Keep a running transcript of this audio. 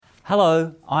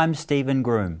Hello, I'm Stephen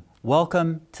Groom.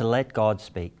 Welcome to Let God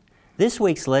Speak. This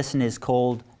week's lesson is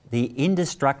called The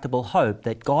Indestructible Hope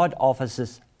That God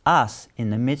Offers Us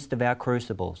in the Midst of Our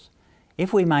Crucibles.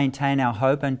 If we maintain our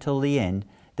hope until the end,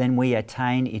 then we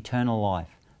attain eternal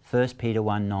life. 1 Peter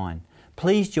 1:9.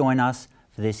 Please join us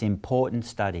for this important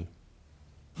study.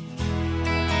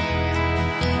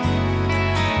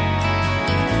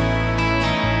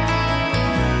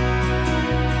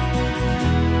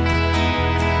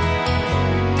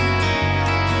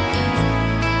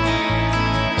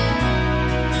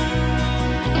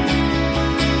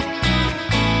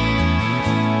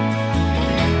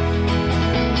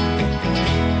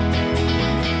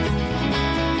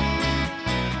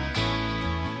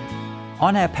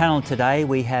 On our panel today,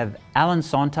 we have Alan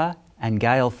Sonta and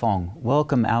Gail Fong.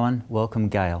 Welcome, Alan. Welcome,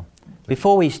 Gail.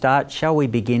 Before we start, shall we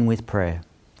begin with prayer?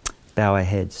 Bow our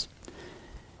heads.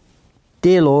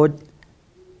 Dear Lord,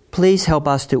 please help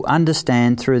us to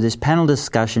understand through this panel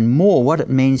discussion more what it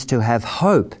means to have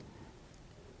hope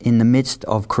in the midst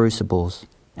of crucibles.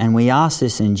 And we ask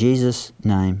this in Jesus'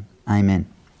 name. Amen.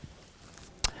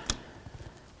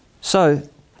 So,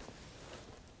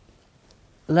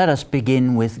 let us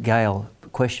begin with Gail.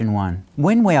 Question 1.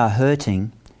 When we are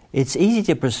hurting, it's easy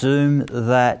to presume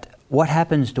that what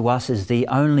happens to us is the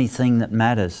only thing that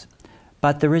matters.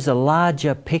 But there is a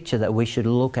larger picture that we should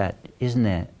look at, isn't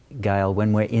there, Gail,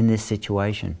 when we're in this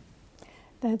situation?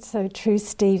 That's so true,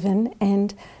 Stephen.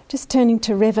 And just turning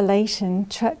to Revelation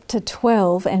chapter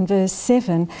 12 and verse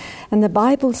 7, and the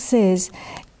Bible says,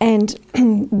 "And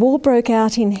war broke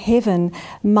out in heaven.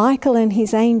 Michael and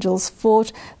his angels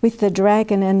fought with the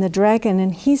dragon, and the dragon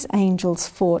and his angels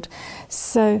fought."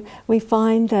 So we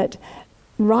find that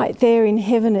right there in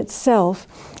heaven itself,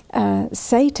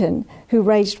 Satan, who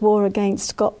waged war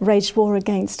against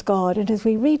God. And as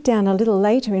we read down a little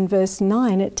later in verse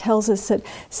 9, it tells us that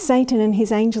Satan and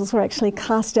his angels were actually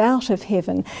cast out of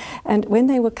heaven. And when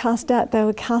they were cast out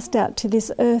to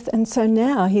this earth. And so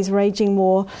now he's waging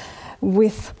war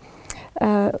with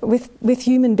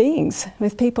human beings,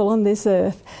 with people on this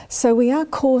earth. So we are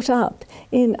caught up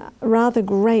in rather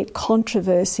great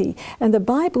controversy. And the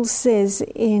Bible says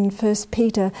in 1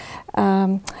 Peter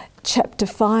chapter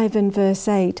 5 and verse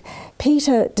 8,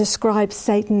 Peter describes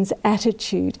Satan's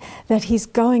attitude, that he's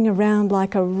going around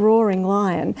like a roaring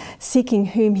lion, seeking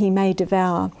whom he may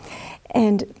devour.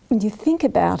 And when you think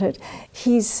about it,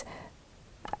 he's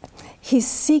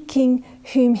seeking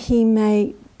whom he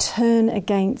may turn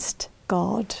against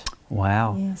God.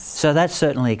 Wow. Yes. So that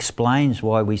certainly explains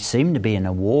why we seem to be in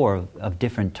a war of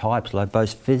different types, like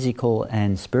both physical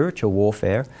and spiritual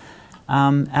warfare.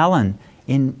 Alan,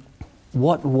 in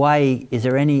what way, is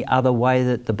there any other way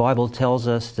that the Bible tells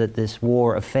us that this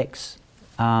war affects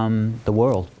the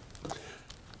world?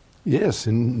 Yes,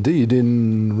 indeed.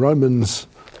 In Romans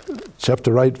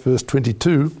chapter 8, verse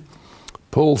 22,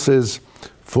 Paul says,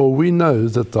 "For we know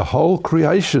that the whole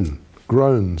creation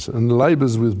groans and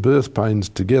labours with birth pains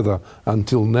together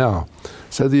until now."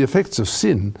 So the effects of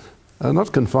sin are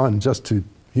not confined just to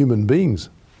human beings.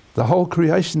 The whole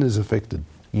creation is affected.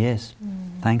 Yes,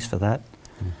 thanks for that.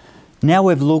 Now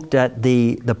we've looked at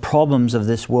the problems of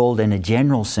this world in a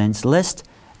general sense. Let's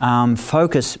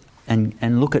focus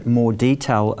and look at more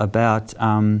detail about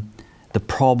the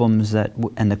problems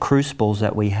and the crucibles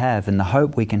that we have and the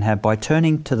hope we can have by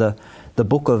turning to the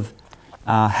book of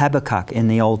Habakkuk in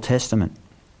the Old Testament.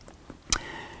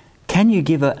 Can you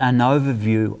give an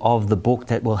overview of the book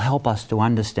that will help us to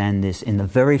understand this in the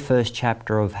very first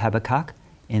chapter of Habakkuk,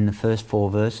 in the first 4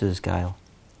 verses, Gail?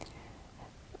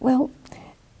 Well,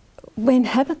 when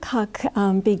Habakkuk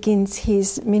begins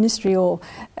his ministry, or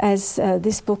as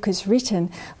this book is written,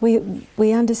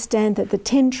 we understand that the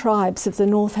 10 tribes of the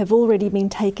north have already been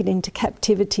taken into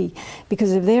captivity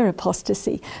because of their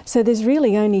apostasy. So there's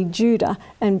really only Judah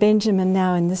and Benjamin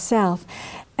now in the south.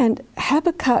 And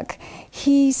Habakkuk,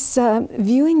 he's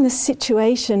viewing the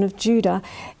situation of Judah,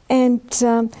 and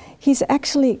he's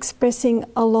actually expressing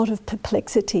a lot of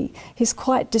perplexity. He's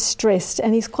quite distressed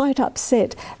and he's quite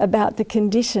upset about the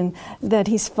condition that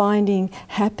he's finding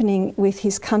happening with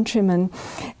his countrymen.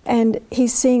 And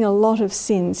he's seeing a lot of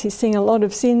sins. He's seeing a lot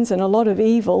of sins and a lot of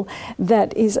evil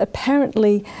that is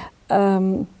apparently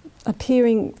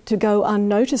appearing to go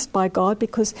unnoticed by God,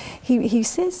 because he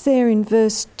says there in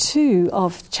verse 2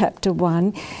 of chapter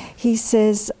 1, he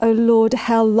says, "O Lord,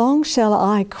 how long shall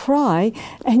I cry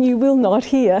and you will not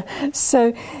hear?"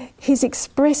 So he's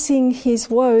expressing his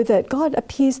woe that God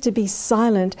appears to be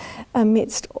silent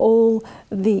amidst all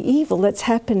the evil that's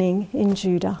happening in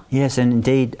Judah. Yes, and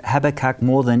indeed Habakkuk,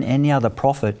 more than any other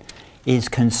prophet, is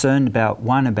concerned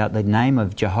about the name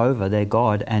of Jehovah, their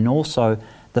God, and also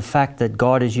the fact that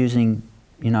God is using,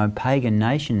 pagan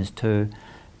nations to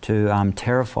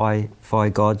terrify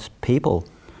God's people.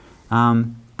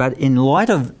 But in light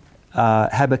of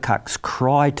Habakkuk's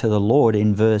cry to the Lord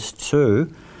in verse 2,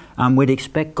 we'd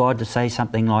expect God to say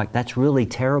something like, "That's really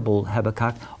terrible,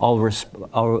 Habakkuk.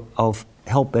 I'll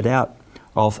help it out.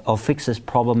 I'll fix this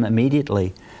problem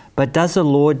immediately." But does the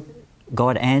Lord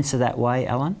God answer that way,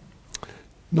 Alan?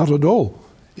 Not at all.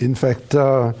 In fact,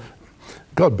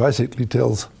 God basically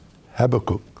tells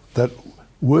Habakkuk that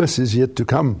worse is yet to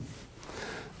come.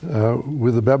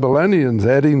 With the Babylonians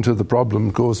adding to the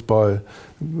problem caused to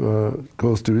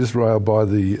Israel by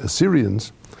the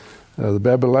Assyrians, the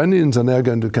Babylonians are now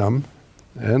going to come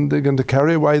and they're going to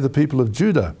carry away the people of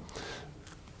Judah.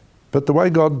 But the way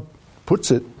God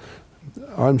puts it,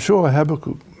 I'm sure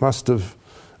Habakkuk must have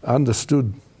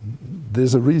understood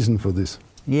there's a reason for this.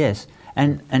 Yes,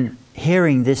 and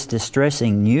hearing this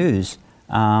distressing news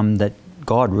that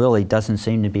God really doesn't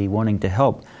seem to be wanting to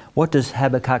help, what does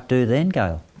Habakkuk do then,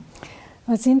 Gail?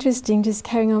 Well, it's interesting, just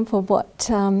carrying on for what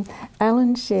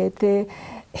Alan shared there.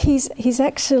 He's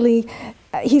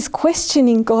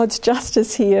questioning God's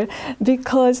justice here,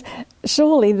 because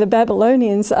surely the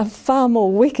Babylonians are far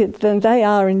more wicked than they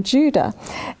are in Judah.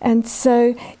 And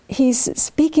so he's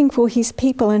speaking for his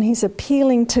people and he's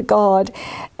appealing to God,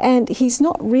 and he's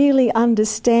not really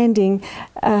understanding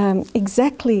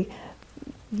exactly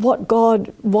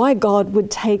why God would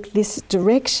take this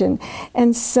direction.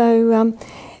 And so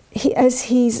as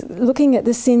he's looking at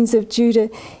the sins of Judah,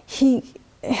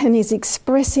 and he's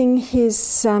expressing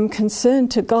his concern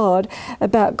to God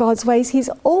about God's ways. He's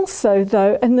also,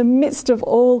 though, in the midst of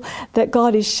all that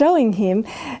God is showing him,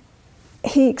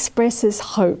 he expresses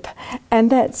hope. And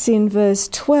that's in verse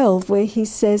 12, where he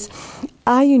says,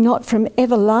 "Are you not from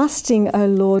everlasting, O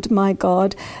Lord my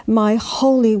God, my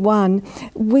Holy One?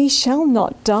 We shall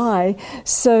not die."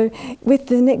 So with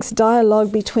the next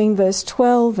dialogue between verse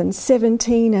 12 and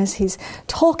 17, as he's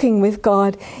talking with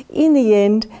God, in the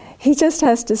end, he just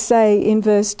has to say in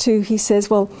verse 2, he says,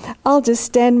 "Well, I'll just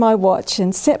stand my watch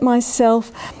and set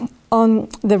myself on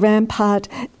the rampart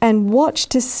and watch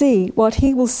to see what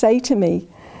he will say to me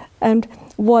and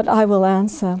what I will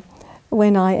answer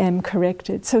when I am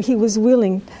corrected." So he was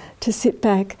willing to sit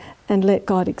back and let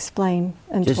God explain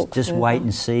and talk just further. wait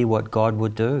and see what God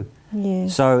would do.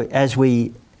 Yes. So as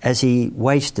he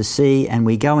waits to see, and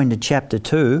we go into chapter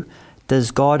 2,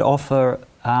 does God offer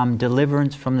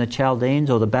deliverance from the Chaldeans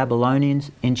or the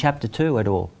Babylonians in chapter 2 at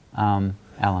all,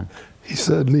 Alan? He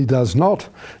certainly does not.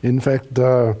 In fact,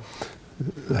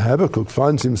 Habakkuk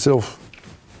finds himself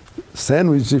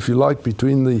sandwiched, if you like,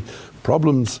 between the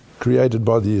problems created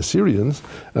by the Assyrians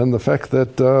and the fact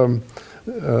that the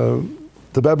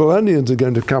Babylonians are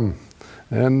going to come.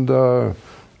 And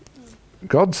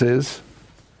God says,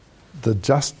 "The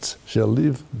just shall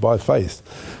live by faith."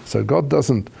 So God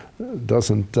doesn't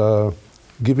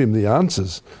give him the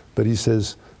answers, but he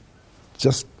says,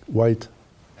 just wait,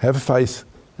 have faith,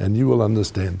 and you will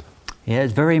understand. Yeah,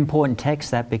 it's a very important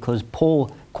text, that, because Paul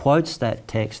quotes that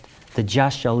text, "The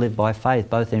just shall live by faith,"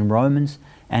 both in Romans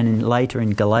and later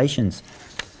in Galatians.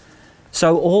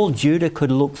 So all Judah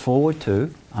could look forward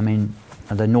to,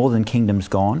 the northern kingdom's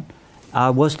gone,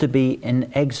 was to be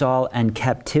in exile and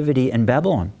captivity in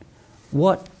Babylon.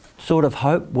 What sort of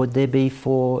hope would there be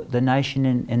for the nation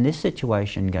in this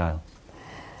situation, Gail?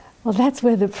 Well, that's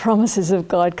where the promises of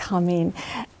God come in.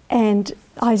 And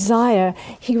Isaiah,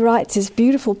 he writes this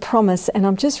beautiful promise, and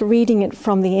I'm just reading it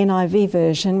from the NIV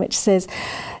version, which says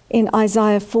in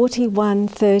Isaiah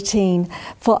 41:13,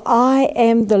 "For I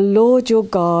am the Lord your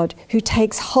God, who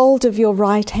takes hold of your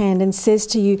right hand and says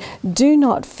to you, 'Do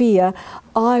not fear,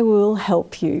 I will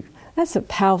help you.'" That's a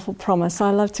powerful promise. I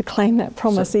love to claim that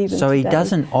promise even So he today.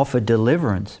 doesn't offer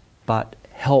deliverance, but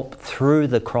help through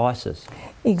the crisis.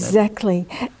 Exactly.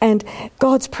 And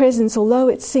God's presence, although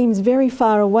it seems very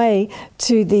far away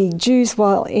to the Jews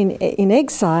while in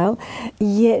exile,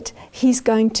 yet he's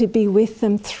going to be with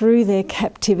them through their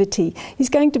captivity. He's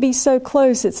going to be so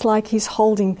close, it's like he's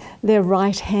holding their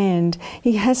right hand.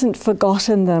 He hasn't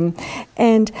forgotten them.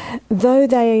 And though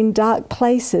they're in dark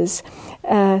places,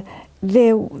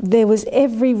 there was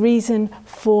every reason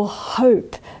for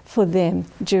hope for them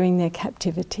during their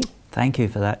captivity. Thank you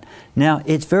for that. Now,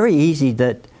 it's very easy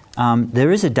that there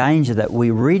is a danger that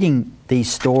we're reading these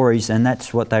stories and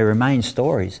that's what they remain,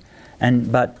 stories.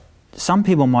 But some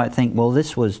people might think, well,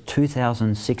 this was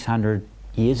 2,600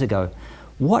 years ago.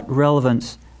 What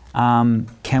relevance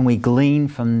can we glean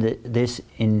from this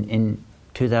in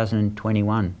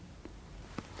 2021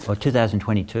 or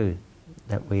 2022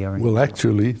 that we are in? Well,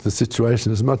 actually, the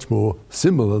situation is much more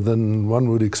similar than one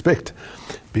would expect,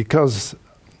 because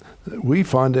we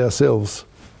find ourselves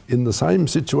in the same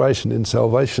situation in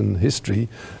salvation history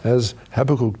as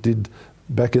Habakkuk did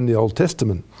back in the Old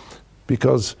Testament,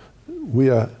 because we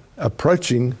are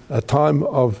approaching a time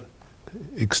of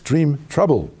extreme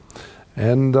trouble.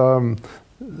 And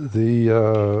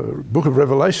the book of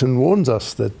Revelation warns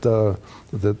us that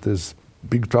there's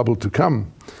big trouble to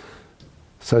come.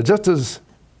 So just as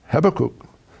Habakkuk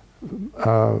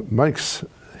makes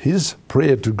his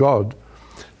prayer to God,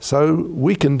 so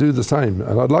we can do the same.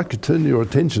 And I'd like to turn your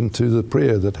attention to the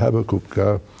prayer that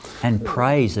Habakkuk... and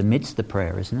praise amidst the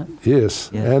prayer, isn't it? Yes,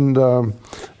 yeah.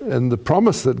 And the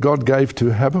promise that God gave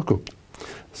to Habakkuk.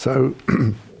 So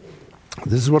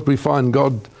this is what we find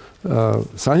God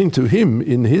saying to him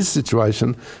in his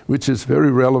situation, which is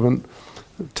very relevant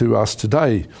to us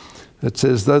today. It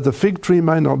says, though the fig tree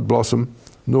may not blossom,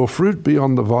 nor fruit be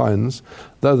on the vines,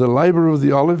 though the labour of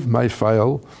the olive may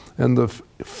fail, and the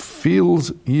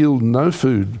fields yield no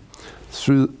food,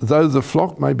 though the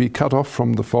flock may be cut off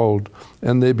from the fold,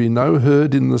 and there be no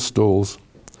herd in the stalls.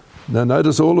 Now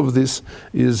notice all of this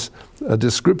is a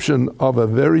description of a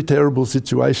very terrible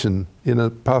situation in a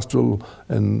pastoral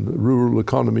and rural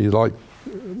economy like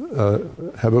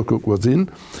Habakkuk was in.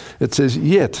 It says,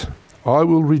 yet I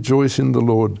will rejoice in the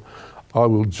Lord, I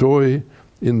will joy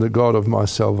in the God of my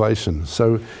salvation.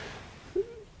 So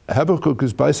Habakkuk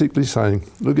is basically saying,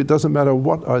 look, it doesn't matter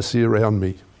what I see around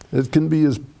me. It can be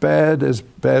as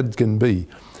bad can be,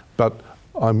 but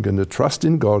I'm going to trust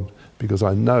in God because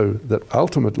I know that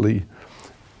ultimately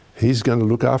He's going to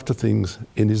look after things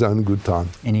in His own good time.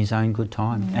 In His own good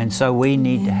time. And so we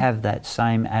need to have that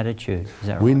same attitude. Is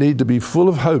that right? We need to be full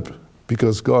of hope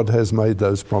because God has made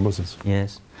those promises.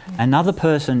 Yes. Another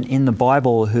person in the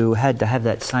Bible who had to have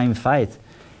that same faith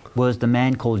was the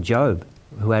man called Job,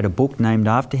 who had a book named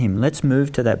after him. Let's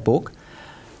move to that book.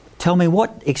 Tell me,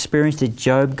 what experience did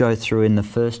Job go through in the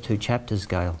first 2 chapters,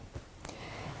 Gail?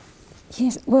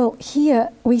 Yes, well, here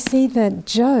we see that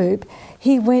Job,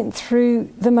 he went through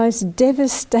the most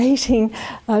devastating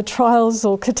trials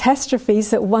or catastrophes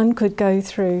that one could go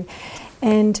through.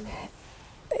 And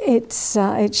it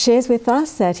shares with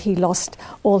us that he lost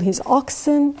all his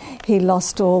oxen, he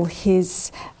lost all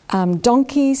his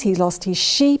donkeys, he lost his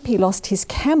sheep, he lost his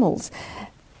camels.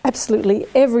 Absolutely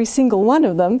every single one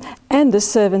of them, and the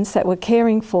servants that were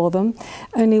caring for them.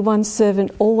 Only one servant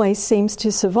always seems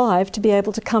to survive to be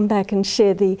able to come back and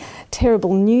share the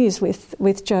terrible news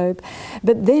with Job.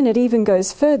 But then it even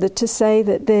goes further to say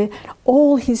that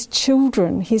all his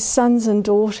children, his sons and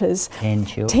daughters, 10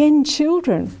 children. 10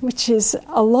 children, which is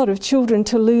a lot of children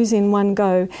to lose in one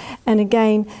go. And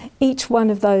again, each one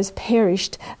of those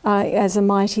perished as a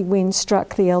mighty wind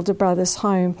struck the elder brother's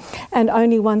home. And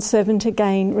only one servant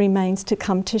again remains to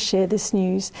come to share this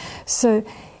news. So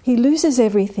he loses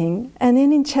everything, and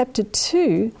then in chapter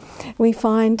 2 we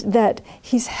find that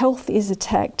his health is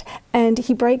attacked and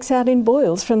he breaks out in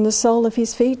boils from the sole of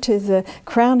his feet to the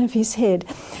crown of his head.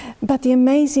 But the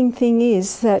amazing thing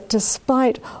is that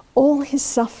despite all his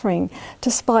suffering,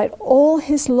 despite all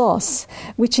his loss,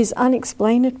 which is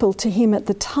unexplainable to him at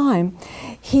the time,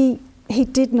 he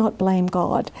did not blame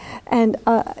God. And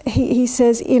he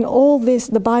says in all this,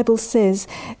 the Bible says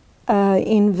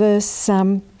in verse,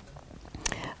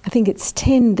 I think it's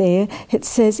 10 there, it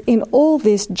says, in all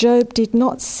this Job did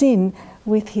not sin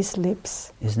with his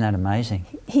lips. Isn't that amazing?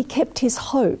 He kept his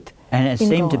hope. And it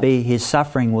seemed God. to be his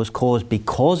suffering was caused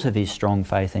because of his strong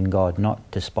faith in God, not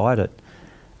despite it.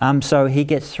 So he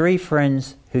gets 3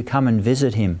 friends who come and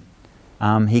visit him.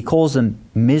 He calls them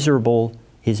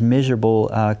his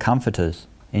miserable comforters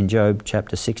in Job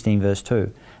chapter 16 verse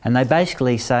 2. And they're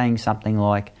basically saying something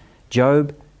like,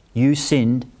 Job, you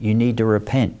sinned, you need to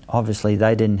repent. Obviously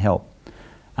they didn't help.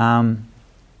 Then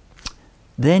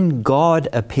God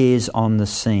appears on the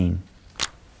scene.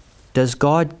 Does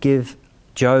God give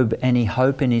Job any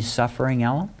hope in his suffering,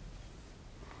 Alan?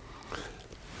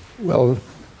 Well,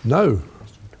 no,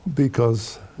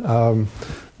 because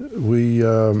we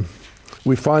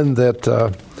find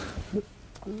that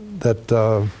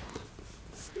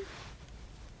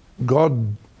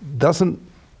God doesn't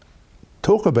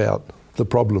talk about the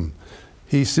problem.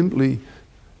 He simply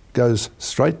goes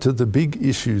straight to the big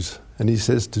issues, and he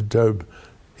says to Job,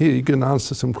 here, you can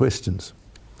answer some questions.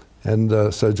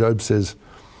 And so Job says,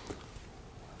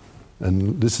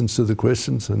 and listens to the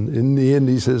questions, and in the end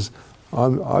he says,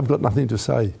 I've got nothing to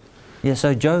say. Yeah,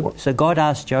 so God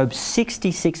asked Job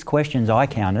 66 questions, I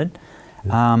counted,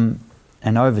 and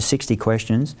over 60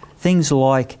 questions. Things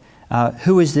like,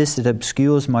 who is this that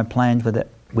obscures my plans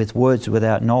with words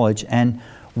without knowledge? And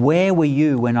where were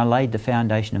you when I laid the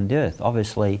foundation of the earth?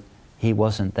 Obviously, he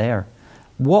wasn't there.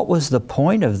 what was the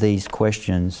point of these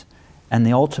questions and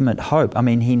the ultimate hope? I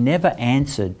mean, he never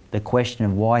answered the question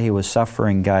of why he was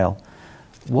suffering, Gail.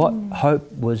 What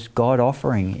hope was God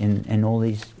offering in all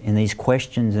these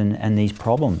questions and these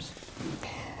problems?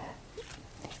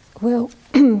 Well,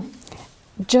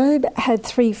 Job had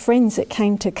 3 friends that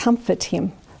came to comfort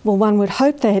him. Well, one would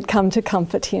hope they had come to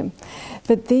comfort him.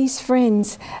 But these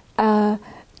friends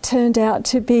turned out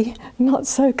to be not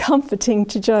so comforting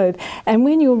to Job. And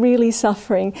when you're really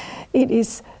suffering, it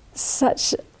is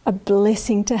such a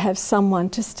blessing to have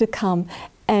someone just to come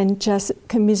and just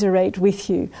commiserate with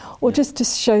you, or just to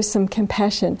show some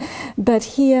compassion. But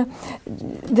here,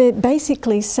 they're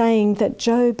basically saying that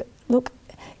Job, look,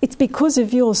 it's because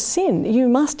of your sin. You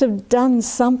must have done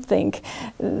something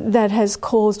that has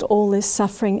caused all this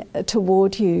suffering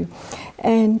toward you.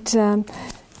 And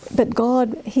but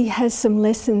God, He has some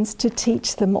lessons to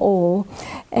teach them all.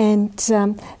 And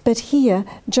but here,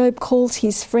 Job calls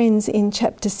his friends in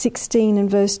chapter 16 and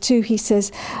verse 2. He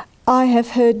says, I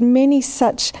have heard many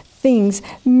such things.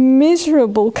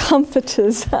 Miserable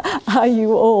comforters are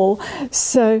you all.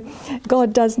 So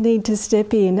God does need to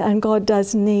step in, and God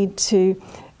does need to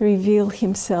reveal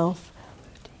Himself.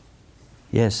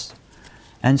 Yes.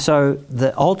 And so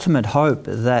the ultimate hope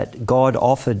that God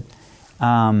offered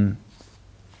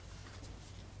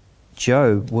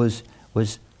Job was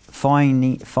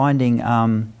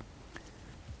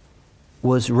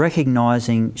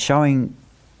recognizing, showing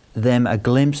them a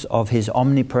glimpse of His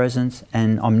omnipresence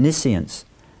and omniscience.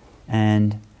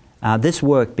 And this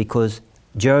worked because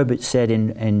Job said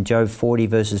in Job 40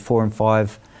 verses 4 and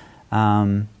 5,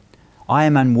 I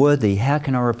am unworthy, how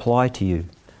can I reply to you?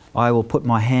 I will put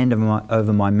my hand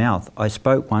over my mouth. I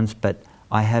spoke once, but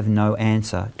I have no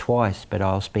answer. Twice, but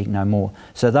I'll speak no more.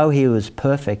 So though he was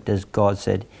perfect, as God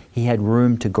said, he had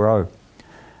room to grow.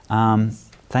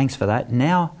 Thanks for that.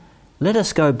 Now, let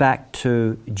us go back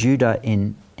to Judah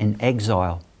in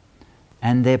exile.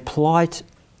 And their plight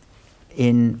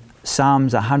in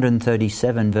Psalms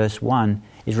 137 verse 1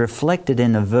 is reflected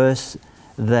in a verse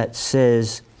that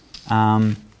says,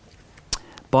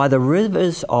 by the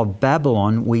rivers of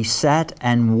Babylon we sat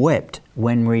and wept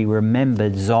when we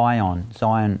remembered Zion.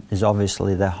 Zion is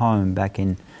obviously their home back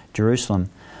in Jerusalem.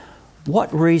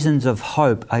 What reasons of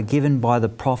hope are given by the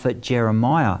prophet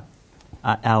Jeremiah,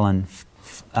 Alan,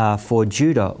 for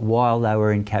Judah while they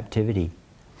were in captivity?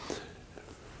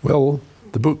 Well,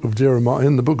 in the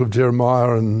book of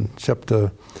Jeremiah in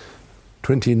chapter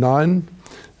 29,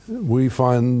 we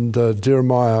find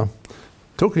Jeremiah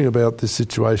talking about this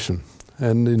situation.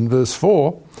 And in verse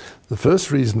 4, the first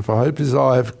reason for hope is,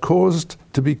 I have caused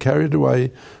to be carried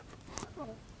away.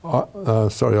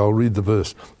 I'll read the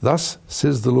verse. Thus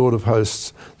says the Lord of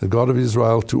hosts, the God of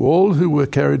Israel, to all who were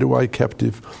carried away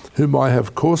captive, whom I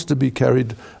have caused to be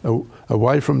carried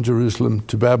away from Jerusalem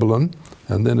to Babylon.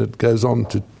 And then it goes on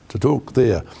to talk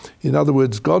there. In other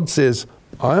words, God says,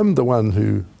 I am the one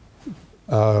who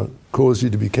caused you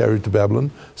to be carried to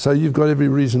Babylon, so you've got every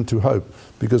reason to hope,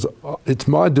 because it's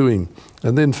my doing.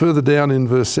 And then further down in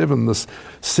verse 7,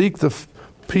 seek the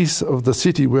peace of the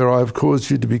city where I have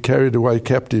caused you to be carried away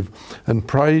captive, and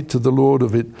pray to the Lord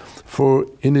of it, for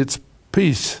in its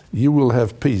peace you will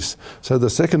have peace. So the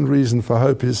second reason for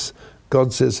hope is,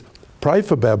 God says, pray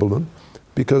for Babylon,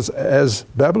 because as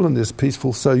Babylon is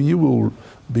peaceful, so you will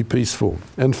be peaceful.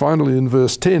 And finally in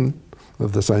verse 10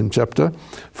 of the same chapter,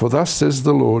 for thus says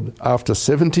the Lord, after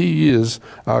 70 years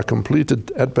are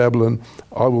completed at Babylon,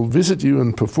 I will visit you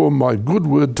and perform my good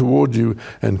word toward you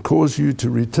and cause you to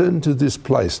return to this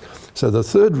place. So the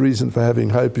third reason for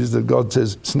having hope is that God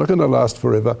says, it's not going to last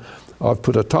forever. I've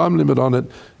put a time limit on it.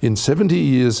 In 70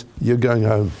 years, you're going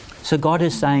home. So God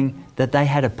is saying that they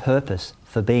had a purpose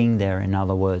for being there, in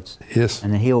other words. Yes.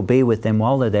 And that He'll be with them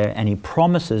while they're there, and He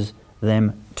promises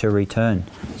them to return.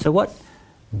 So what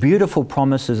beautiful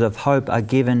promises of hope are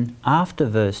given after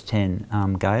verse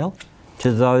 10, Gail,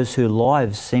 to those whose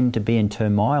lives seem to be in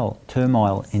turmoil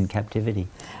in captivity?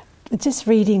 Just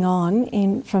reading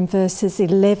on from verses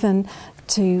 11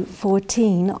 to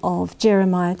 14 of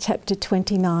Jeremiah chapter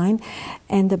 29,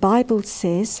 and the Bible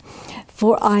says,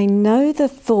 for I know the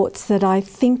thoughts that I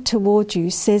think toward you,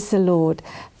 says the Lord,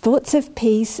 thoughts of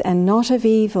peace and not of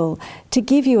evil, to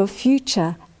give you a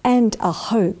future and a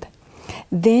hope.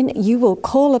 Then you will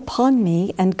call upon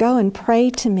me and go and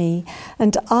pray to me,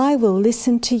 and I will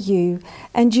listen to you,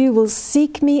 and you will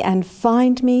seek me and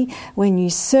find me when you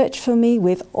search for me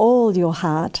with all your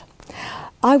heart.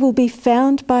 I will be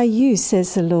found by you,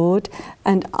 says the Lord,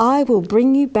 and I will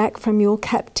bring you back from your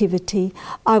captivity.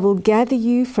 I will gather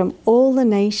you from all the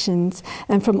nations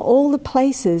and from all the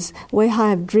places where I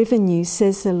have driven you,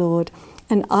 says the Lord,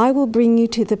 and I will bring you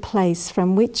to the place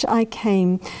from which I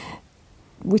came,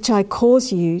 which I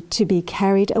cause you to be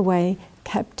carried away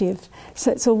captive.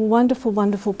 So it's a wonderful,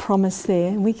 wonderful promise there,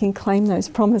 and we can claim those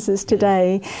promises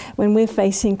today when we're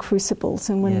facing crucibles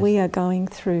and when we are going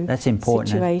through That's important.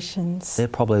 situations. They're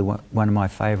probably one of my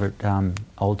favourite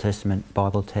Old Testament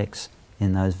Bible texts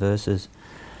in those verses.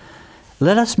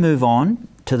 Let us move on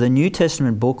to the New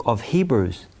Testament book of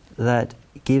Hebrews that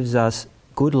gives us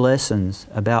good lessons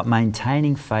about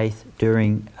maintaining faith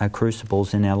during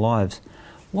crucibles in our lives.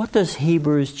 What does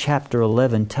Hebrews chapter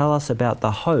 11 tell us about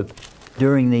the hope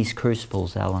during these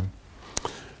crucibles, Alan?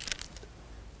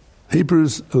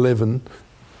 Hebrews 11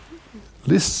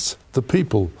 lists the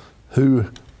people who,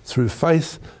 through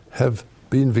faith, have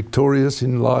been victorious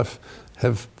in life,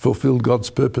 have fulfilled God's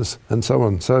purpose, and so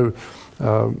on. So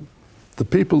the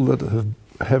people that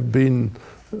have been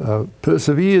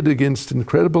persevered against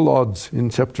incredible odds in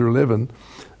chapter 11,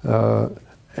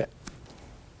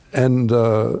 and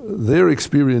their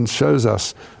experience shows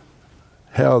us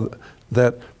how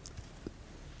that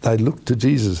they look to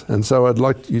Jesus. And so I'd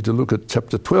like you to look at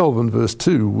chapter 12 and verse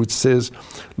 2, which says,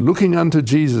 "Looking unto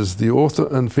Jesus, the author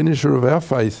and finisher of our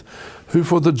faith, who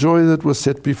for the joy that was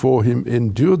set before him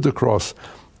endured the cross,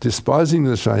 despising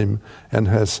the shame, and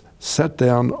has sat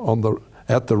down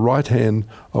at the right hand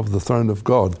of the throne of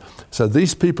God." So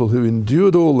these people who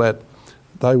endured all that,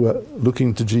 they were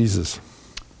looking to Jesus.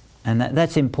 And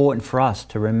that's important for us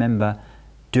to remember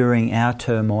during our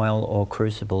turmoil or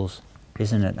crucibles,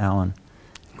 isn't it, Alan?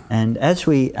 And as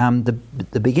we,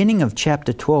 the beginning of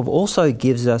chapter 12 also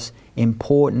gives us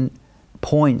important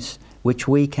points which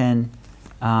we can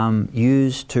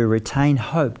use to retain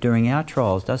hope during our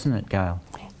trials, doesn't it, Gail?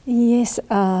 Yes,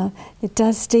 it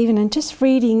does, Stephen. And just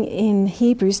reading in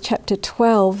Hebrews chapter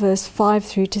 12, verse 5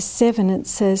 through to 7, it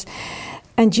says,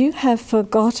 "And you have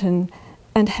forgotten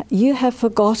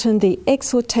the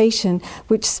exhortation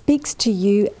which speaks to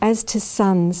you as to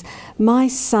sons. My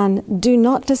son, do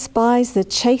not despise the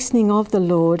chastening of the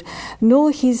Lord,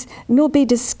 nor be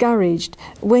discouraged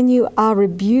when you are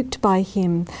rebuked by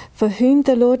him. For whom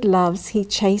the Lord loves, he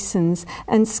chastens,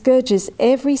 and scourges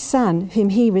every son whom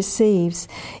he receives.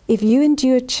 If you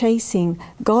endure chasing,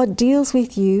 God deals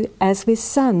with you as with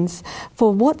sons.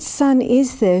 For what son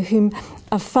is there whom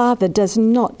a father does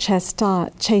not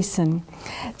chasten?"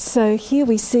 So here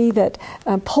we see that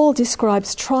Paul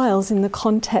describes trials in the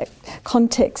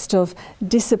context of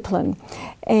discipline.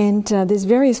 And there's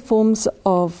various forms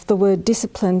of the word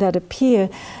discipline that appear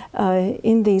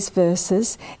in these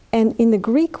verses. And in the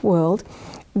Greek world,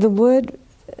 the word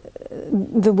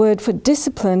for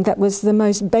discipline, that was the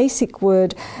most basic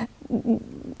word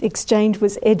exchange,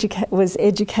 was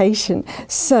education.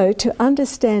 So to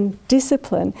understand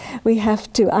discipline, we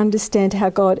have to understand how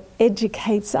God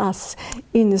educates us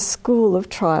in the school of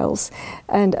trials.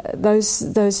 And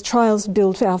those trials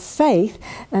build our faith,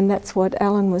 and that's what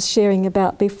Alan was sharing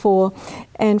about before.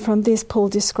 And from this, Paul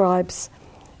describes,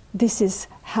 this is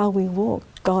how we walk.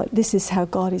 This is how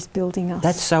God is building us.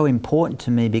 That's so important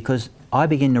to me, because I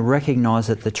begin to recognise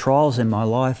that the trials in my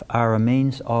life are a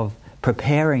means of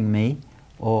preparing me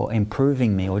or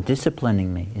improving me or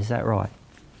disciplining me. Is that right?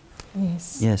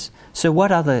 Yes. Yes. So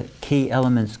what other key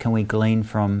elements can we glean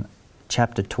from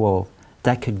chapter 12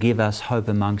 that could give us hope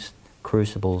amongst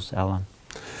crucibles, Alan?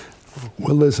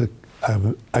 Well, there's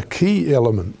a key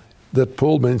element that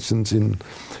Paul mentions in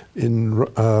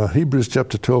Hebrews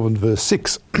chapter 12 and verse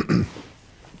 6.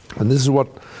 And this is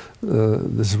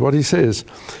what he says: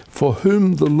 "For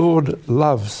whom the Lord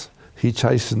loves, he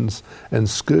chastens and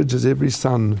scourges every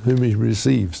son whom he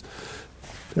receives."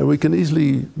 Now we can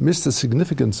easily miss the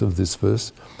significance of this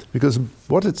verse, because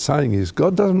what it's saying is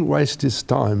God doesn't waste his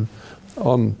time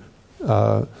on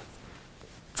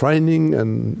training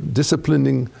and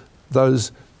disciplining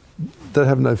those that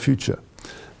have no future,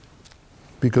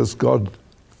 because God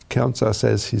counts us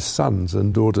as his sons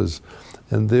and daughters,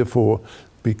 and therefore,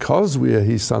 because we are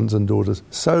his sons and daughters,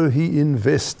 so he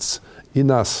invests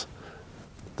in us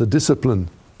the discipline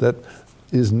that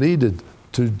is needed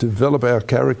to develop our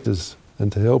characters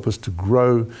and to help us to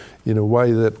grow in a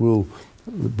way that will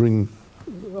bring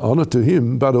honour to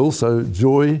him, but also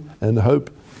joy and hope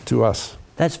to us.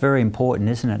 That's very important,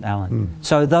 isn't it, Alan?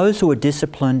 So those who are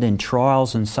disciplined in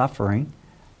trials and suffering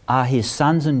are his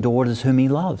sons and daughters whom he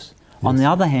loves. Yes. On the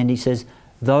other hand, he says,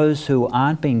 those who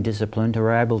aren't being disciplined, who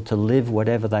are able to live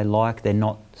whatever they like, they're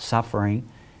not suffering,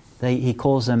 he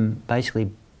calls them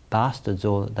basically bastards,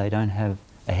 or they don't have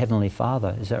a heavenly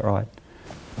Father. Is that right?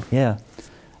 Yeah.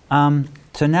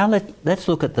 So now let's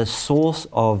look at the source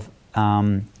of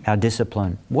our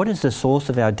discipline. What is the source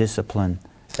of our discipline?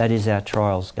 That is our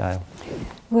trials, Gail.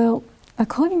 Well,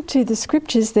 According to the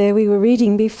scriptures there, we were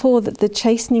reading before that the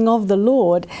chastening of the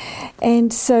Lord,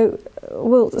 and so,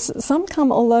 well, some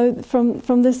come although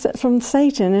from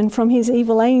Satan and from his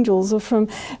evil angels or from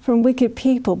wicked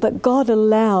people, but God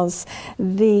allows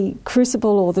the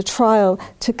crucible or the trial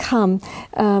to come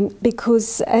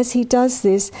because as he does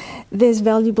this, there's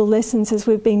valuable lessons, as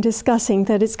we've been discussing,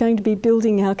 that it's going to be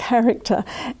building our character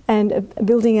and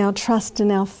building our trust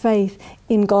and our faith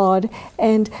in God,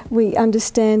 and we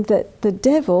understand that the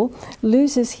devil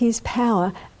loses his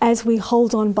power as we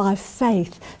hold on by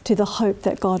faith to the hope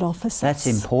that God offers us. That's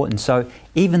important. So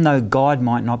even though God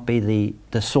might not be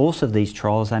the source of these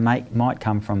trials, they might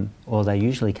come from, or they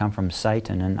usually come from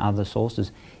Satan and other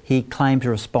sources, he claims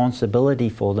responsibility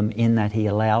for them in that he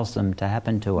allows them to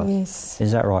happen to us. Yes.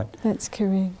 Is that right? That's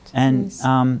correct. And yes.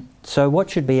 So what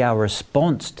should be our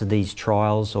response to these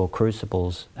trials or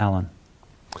crucibles, Alan?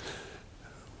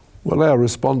 Well, our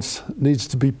response needs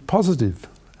to be positive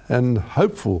and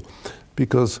hopeful,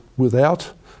 because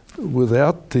without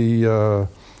the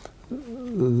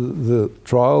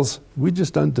trials, we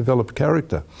just don't develop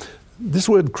character. This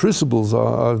word crucibles,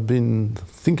 I've been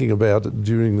thinking about it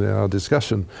during our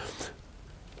discussion.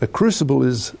 A crucible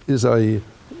is a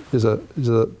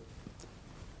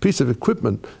piece of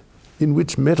equipment in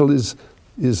which metal is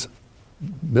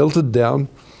melted down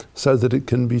so that it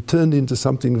can be turned into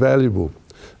something valuable.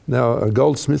 Now, a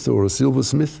goldsmith or a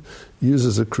silversmith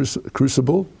uses a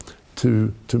crucible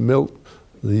to melt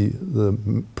the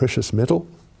precious metal.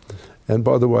 And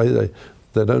by the way,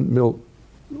 they don't melt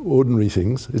ordinary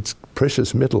things. It's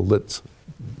precious metal that's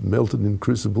melted in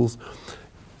crucibles.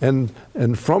 And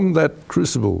from that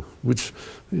crucible, which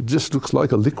it just looks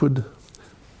like a liquid,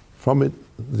 from it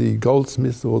the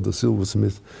goldsmith or the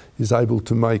silversmith is able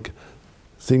to make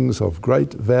things of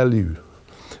great value.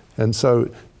 And so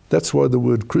that's why the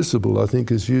word crucible, I think,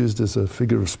 is used as a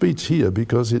figure of speech here,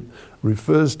 because it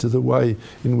refers to the way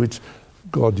in which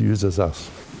God uses us.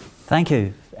 Thank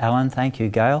you, Alan. Thank you,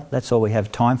 Gail. That's all we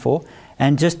have time for.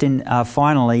 And just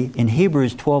finally, in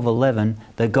Hebrews 12:11,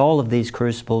 the goal of these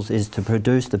crucibles is to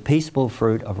produce the peaceable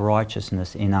fruit of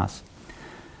righteousness in us.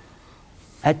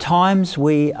 At times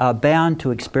we are bound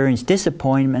to experience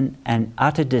disappointment and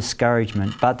utter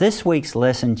discouragement, but this week's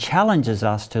lesson challenges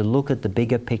us to look at the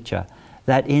bigger picture,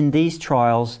 that in these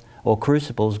trials or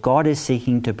crucibles, God is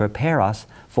seeking to prepare us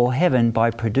for heaven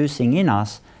by producing in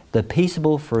us the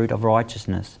peaceable fruit of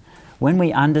righteousness. When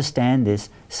we understand this,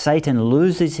 Satan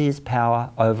loses his power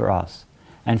over us.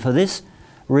 And for this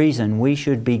reason, we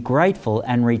should be grateful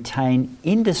and retain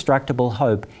indestructible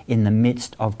hope in the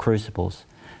midst of crucibles.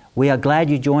 We are glad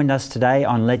you joined us today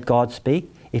on Let God Speak.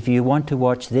 If you want to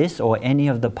watch this or any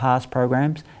of the past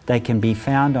programs, they can be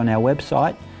found on our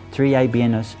website,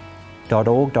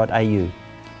 3abns.org.au.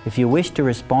 If you wish to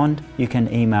respond, you can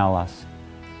email us.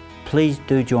 Please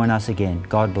do join us again.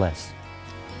 God bless.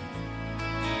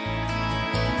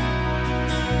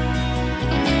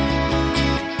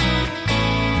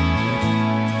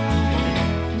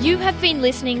 You have been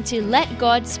listening to Let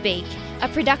God Speak, a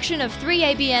production of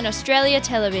 3ABN Australia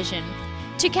Television.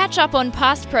 To catch up on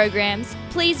past programs,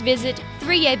 please visit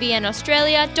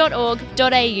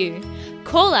 3abnaustralia.org.au.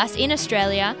 Call us in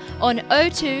Australia on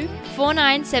 02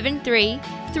 4973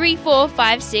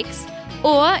 3456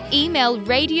 or email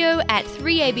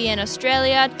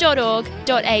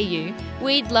radio@3abnaustralia.org.au.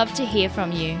 We'd love to hear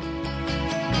from you.